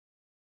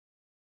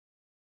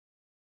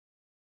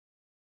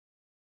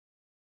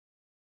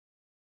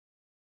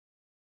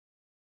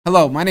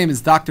Hello, my name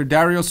is Dr.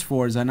 Dario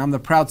Sforza, and I'm the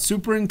proud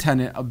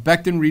superintendent of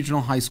Becton Regional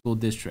High School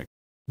District.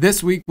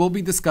 This week, we'll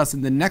be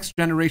discussing the next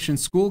generation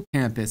school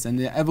campus and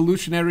the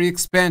evolutionary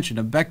expansion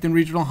of Becton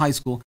Regional High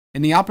School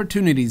and the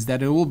opportunities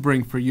that it will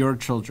bring for your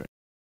children.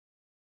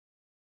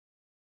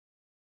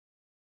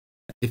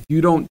 If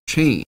you don't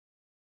change,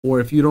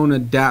 or if you don't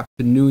adapt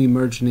to new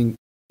emerging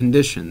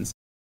conditions,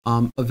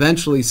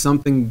 eventually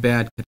something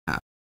bad could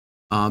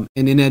happen.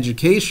 And in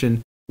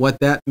education, what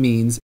that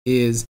means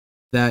is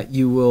that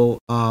you will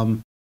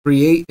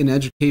create an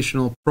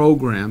educational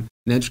program,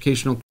 an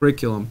educational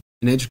curriculum,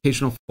 an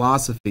educational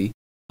philosophy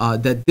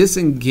that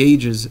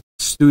disengages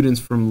students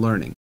from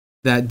learning,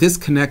 that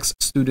disconnects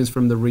students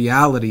from the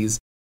realities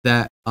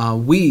that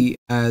we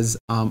as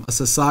a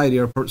society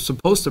are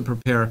supposed to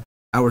prepare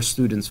our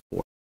students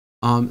for.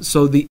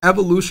 So the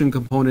evolution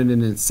component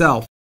in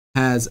itself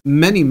has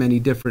many, many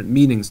different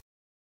meanings.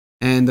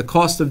 And the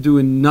cost of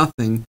doing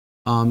nothing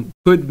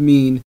could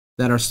mean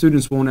that our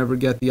students won't ever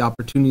get the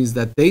opportunities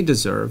that they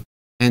deserve,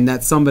 and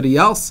that somebody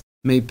else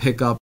may pick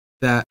up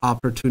that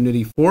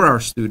opportunity for our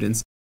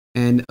students,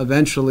 and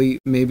eventually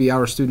maybe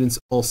our students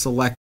will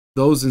select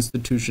those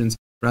institutions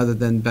rather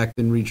than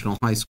Becton Regional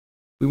High School.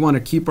 We want to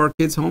keep our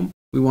kids home.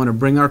 We want to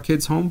bring our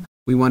kids home.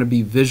 We want to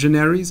be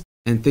visionaries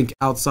and think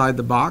outside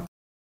the box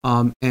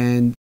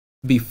and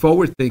be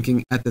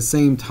forward-thinking at the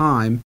same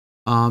time.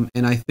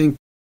 And I think,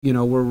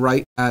 we're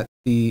right at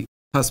the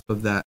cusp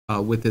of that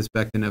with this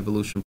Becton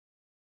Evolution.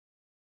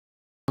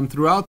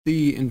 Throughout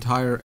the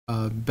entire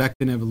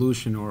Becton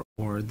Evolution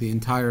or the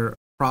entire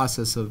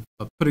process of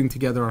putting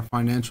together our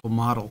financial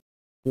model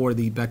for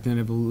the Becton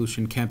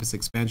Evolution Campus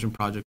Expansion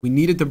Project, we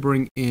needed to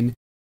bring in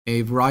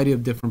a variety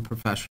of different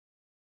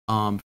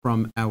professionals,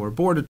 from our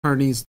board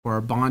attorneys to our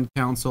bond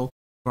counsel,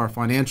 to our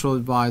financial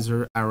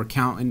advisor, our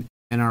accountant,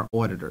 and our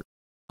auditor.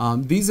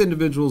 These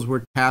individuals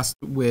were tasked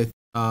with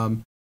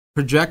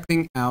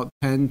projecting out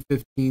 10,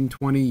 15,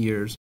 20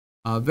 years,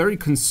 a very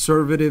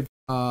conservative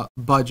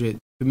budget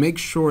to make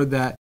sure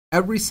that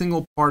every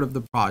single part of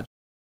the project,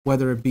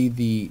 whether it be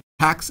the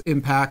tax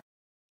impact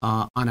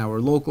on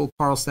our local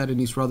Carlstadt and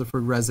East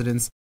Rutherford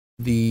residents,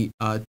 the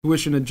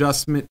tuition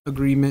adjustment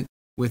agreement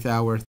with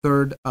our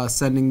third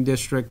sending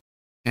district,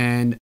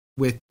 and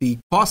with the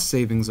cost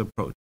savings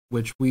approach,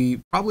 which we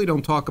probably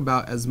don't talk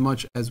about as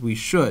much as we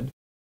should,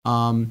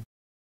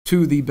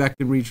 to the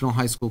Becton Regional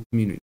High School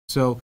community.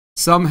 So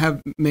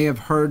some may have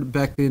heard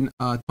Becton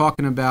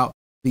talking about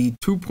the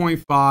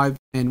 2.5,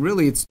 and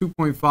really it's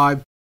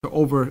 2.5 to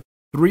over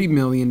 $3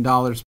 million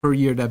per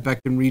year that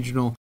Becton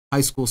Regional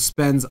High School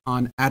spends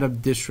on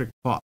out-of-district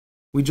costs.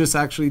 We just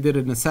actually did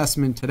an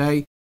assessment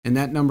today, and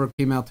that number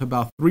came out to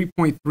about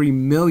 $3.3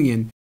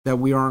 million that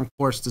we are on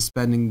course to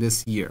spending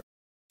this year.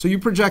 So you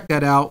project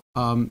that out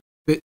 10,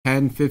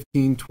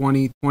 15,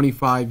 20,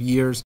 25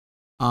 years,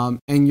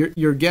 and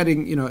you're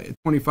getting,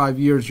 25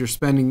 years, you're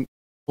spending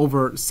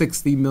over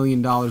 $60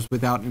 million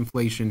without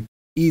inflation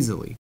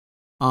easily.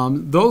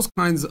 Those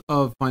kinds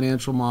of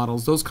financial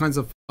models, those kinds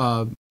of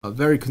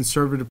very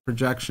conservative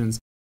projections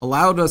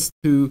allowed us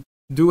to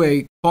do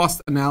a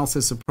cost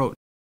analysis approach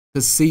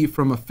to see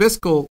from a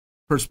fiscal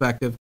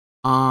perspective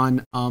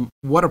on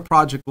what a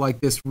project like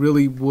this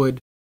really would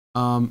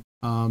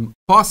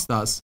cost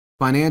us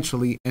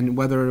financially and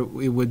whether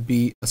it would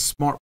be a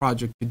smart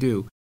project to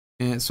do.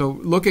 And so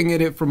looking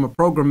at it from a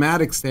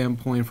programmatic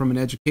standpoint, from an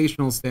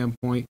educational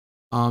standpoint,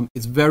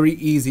 it's very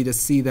easy to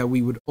see that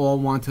we would all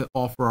want to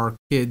offer our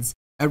kids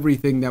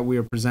everything that we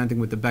are presenting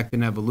with the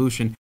Becton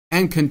Evolution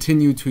and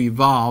continue to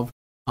evolve,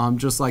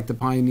 just like the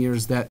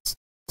pioneers that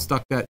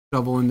stuck that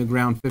shovel in the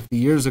ground 50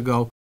 years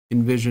ago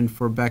envisioned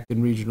for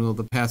Becton Regional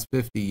the past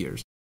 50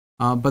 years.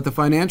 But the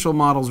financial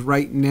models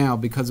right now,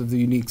 because of the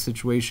unique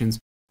situations,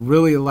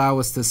 really allow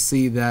us to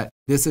see that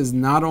this is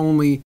not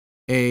only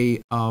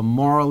a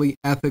morally,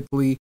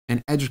 ethically,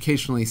 and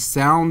educationally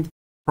sound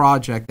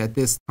project at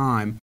this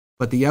time,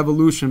 but the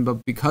evolution,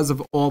 but because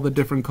of all the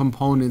different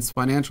components,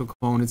 financial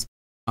components,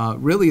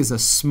 really is a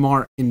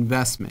smart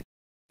investment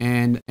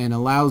and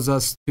allows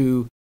us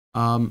to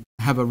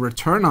have a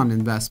return on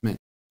investment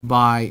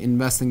by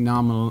investing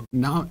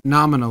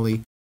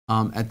nominally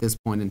at this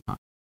point in time.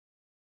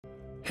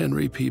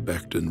 Henry P.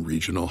 Becton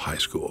Regional High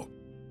School,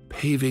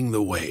 paving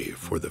the way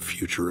for the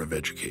future of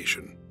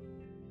education.